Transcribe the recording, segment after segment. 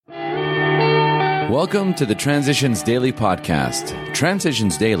Welcome to the Transitions Daily podcast.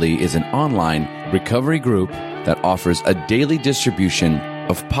 Transitions Daily is an online recovery group that offers a daily distribution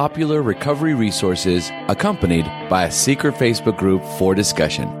of popular recovery resources accompanied by a secret Facebook group for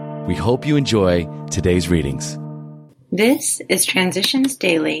discussion. We hope you enjoy today's readings. This is Transitions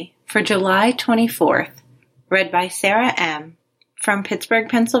Daily for July 24th, read by Sarah M. from Pittsburgh,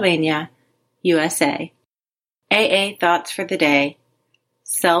 Pennsylvania, USA. AA Thoughts for the Day.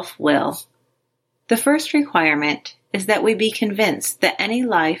 Self-will. The first requirement is that we be convinced that any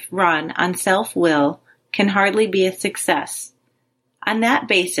life run on self-will can hardly be a success. On that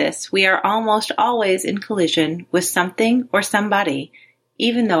basis, we are almost always in collision with something or somebody,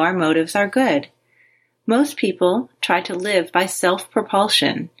 even though our motives are good. Most people try to live by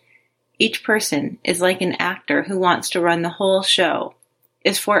self-propulsion. Each person is like an actor who wants to run the whole show,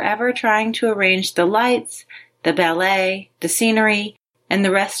 is forever trying to arrange the lights, the ballet, the scenery, and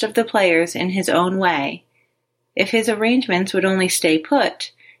the rest of the players in his own way. If his arrangements would only stay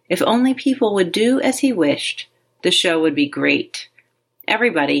put, if only people would do as he wished, the show would be great.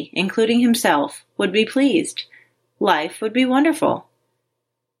 Everybody, including himself, would be pleased. Life would be wonderful.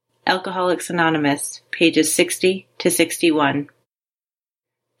 Alcoholics Anonymous, pages 60 to 61.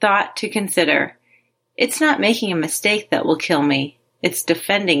 Thought to consider. It's not making a mistake that will kill me. It's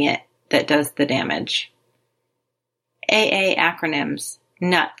defending it that does the damage. AA acronyms.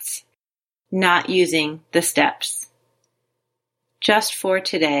 NUTS. Not using the steps. Just for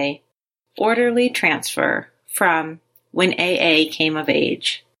today. Orderly transfer from When AA Came of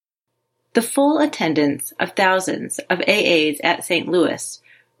Age. The full attendance of thousands of AAs at St. Louis,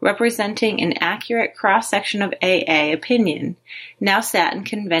 representing an accurate cross-section of AA opinion, now sat in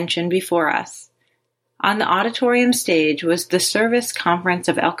convention before us. On the auditorium stage was the Service Conference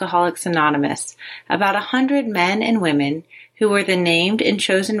of Alcoholics Anonymous, about 100 men and women who were the named and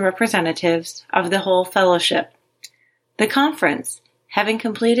chosen representatives of the whole fellowship. The conference, having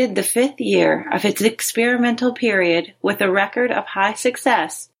completed the 5th year of its experimental period with a record of high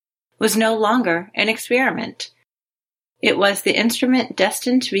success, was no longer an experiment. It was the instrument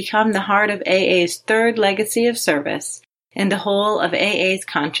destined to become the heart of AA's third legacy of service and the whole of AA's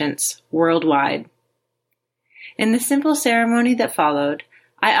conscience worldwide. In the simple ceremony that followed,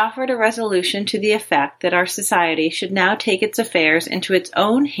 I offered a resolution to the effect that our society should now take its affairs into its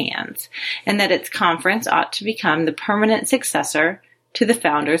own hands and that its conference ought to become the permanent successor to the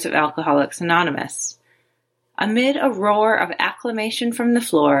founders of Alcoholics Anonymous. Amid a roar of acclamation from the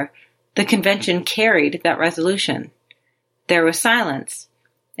floor, the convention carried that resolution. There was silence,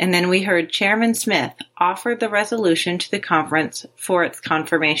 and then we heard Chairman Smith offer the resolution to the conference for its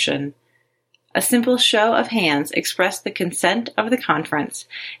confirmation. A simple show of hands expressed the consent of the conference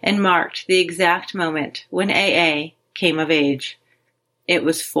and marked the exact moment when AA came of age. It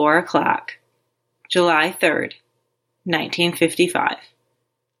was 4 o'clock, July 3rd, 1955.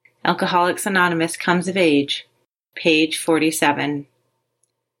 Alcoholics Anonymous Comes of Age, page 47.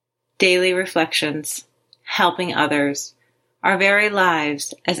 Daily Reflections. Helping others. Our very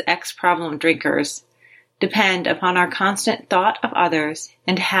lives as ex-problem drinkers depend upon our constant thought of others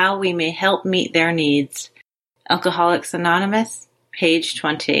and how we may help meet their needs. Alcoholics Anonymous, page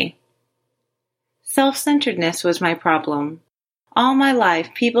 20. Self-centeredness was my problem. All my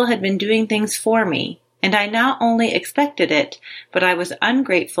life, people had been doing things for me, and I not only expected it, but I was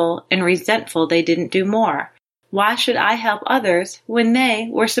ungrateful and resentful they didn't do more. Why should I help others when they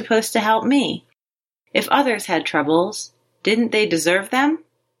were supposed to help me? If others had troubles, didn't they deserve them?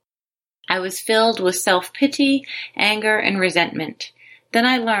 I was filled with self-pity, anger, and resentment. Then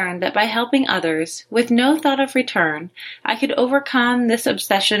I learned that by helping others, with no thought of return, I could overcome this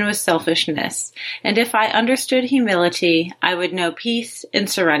obsession with selfishness, and if I understood humility, I would know peace and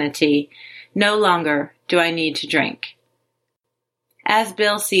serenity. No longer do I need to drink. As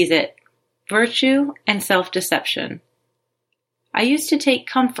Bill sees it, virtue and self-deception. I used to take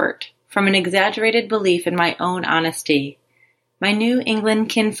comfort from an exaggerated belief in my own honesty. My New England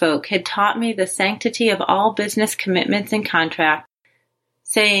kinfolk had taught me the sanctity of all business commitments and contracts,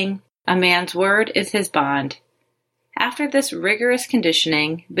 saying, "A man's word is his bond." After this rigorous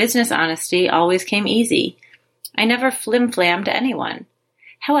conditioning, business honesty always came easy. I never flim-flammed to anyone.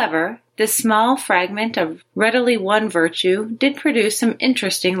 However, this small fragment of readily won virtue did produce some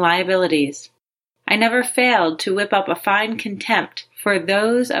interesting liabilities. I never failed to whip up a fine contempt for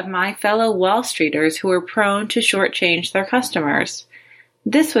those of my fellow Wall Streeters who were prone to shortchange their customers.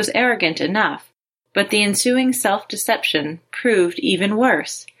 This was arrogant enough, but the ensuing self-deception proved even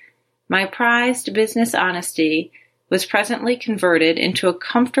worse. My prized business honesty was presently converted into a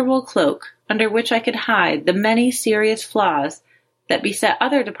comfortable cloak under which I could hide the many serious flaws that beset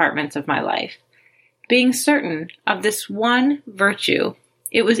other departments of my life. Being certain of this one virtue,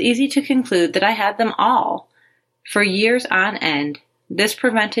 it was easy to conclude that I had them all. For years on end, this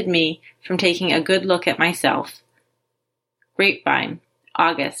prevented me from taking a good look at myself. Grapevine,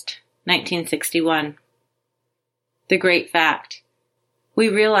 August, 1961. The great fact. We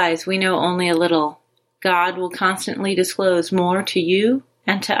realize we know only a little. God will constantly disclose more to you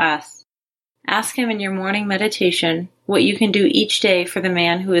and to us. Ask Him in your morning meditation what you can do each day for the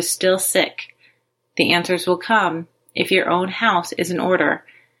man who is still sick. The answers will come if your own house is in order.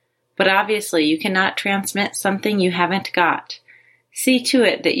 But obviously you cannot transmit something you haven't got. See to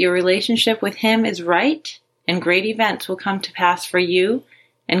it that your relationship with Him is right, and great events will come to pass for you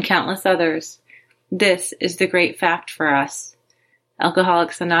and countless others. This is the great fact for us.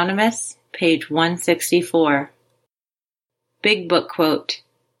 Alcoholics Anonymous, page 164. Big Book quote.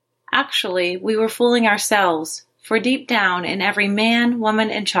 Actually, we were fooling ourselves, for deep down in every man, woman,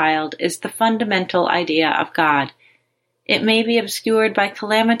 and child is the fundamental idea of God. It may be obscured by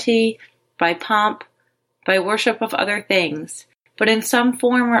calamity, by pomp, by worship of other things, but in some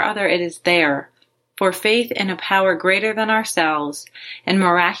form or other it is there. For faith in a power greater than ourselves, and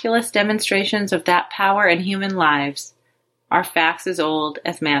miraculous demonstrations of that power in human lives, are facts as old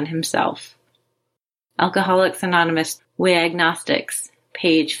as man himself. Alcoholics Anonymous, We Agnostics,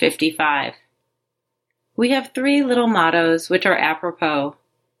 page 55. We have 3 little mottos which are apropos.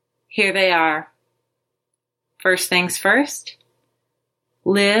 Here they are. First things first.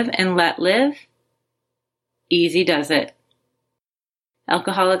 Live and let live. Easy does it.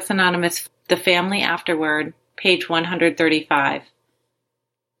 Alcoholics Anonymous, The Family Afterward, page 135.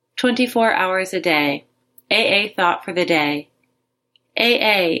 24 hours a day. AA thought for the day.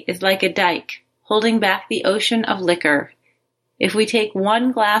 AA is like a dike holding back the ocean of liquor. If we take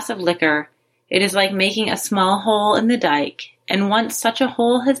 1 glass of liquor, it is like making a small hole in the dike, and once such a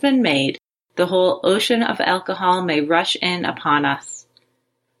hole has been made, the whole ocean of alcohol may rush in upon us.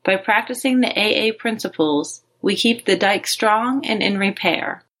 By practicing the AA principles, we keep the dike strong and in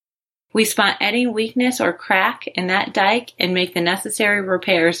repair. We spot any weakness or crack in that dike and make the necessary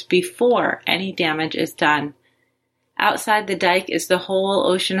repairs before any damage is done. Outside the dike is the whole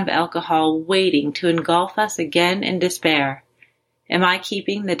ocean of alcohol waiting to engulf us again in despair. Am I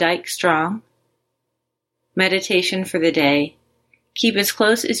keeping the dike strong? Meditation for the day. Keep as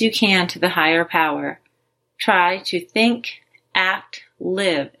close as you can to the higher power. Try to think, act,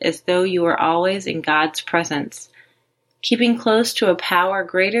 live as though you are always in God's presence. Keeping close to a power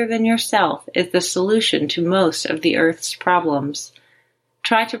greater than yourself is the solution to most of the earth's problems.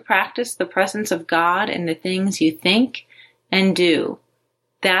 Try to practice the presence of God in the things you think and do.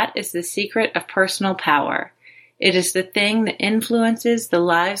 That is the secret of personal power. It is the thing that influences the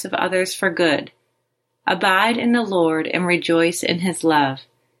lives of others for good. Abide in the Lord and rejoice in His love.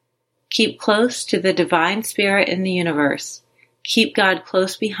 Keep close to the divine spirit in the universe. Keep God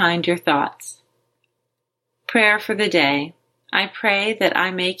close behind your thoughts. Prayer for the day. I pray that I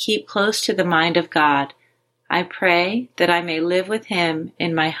may keep close to the mind of God. I pray that I may live with Him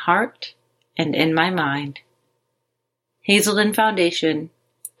in my heart and in my mind. Hazelden Foundation,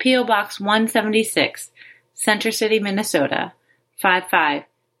 P.O. Box 176, Center City, Minnesota,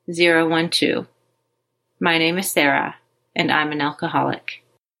 55012. My name is Sarah, and I'm an alcoholic.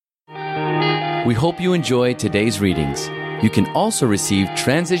 We hope you enjoyed today's readings. You can also receive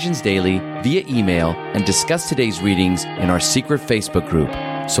Transitions Daily via email and discuss today's readings in our secret Facebook group.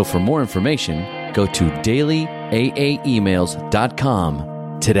 So for more information, go to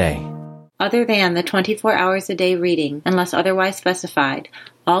dailyaaemails.com today. Other than the 24 hours a day reading, unless otherwise specified,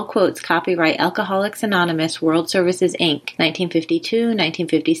 all quotes copyright Alcoholics Anonymous World Services, Inc., 1952,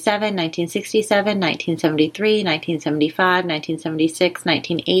 1957, 1967, 1973, 1975, 1976,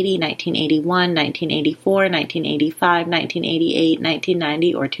 1980, 1981, 1984, 1985, 1988,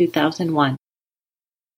 1990, or 2001.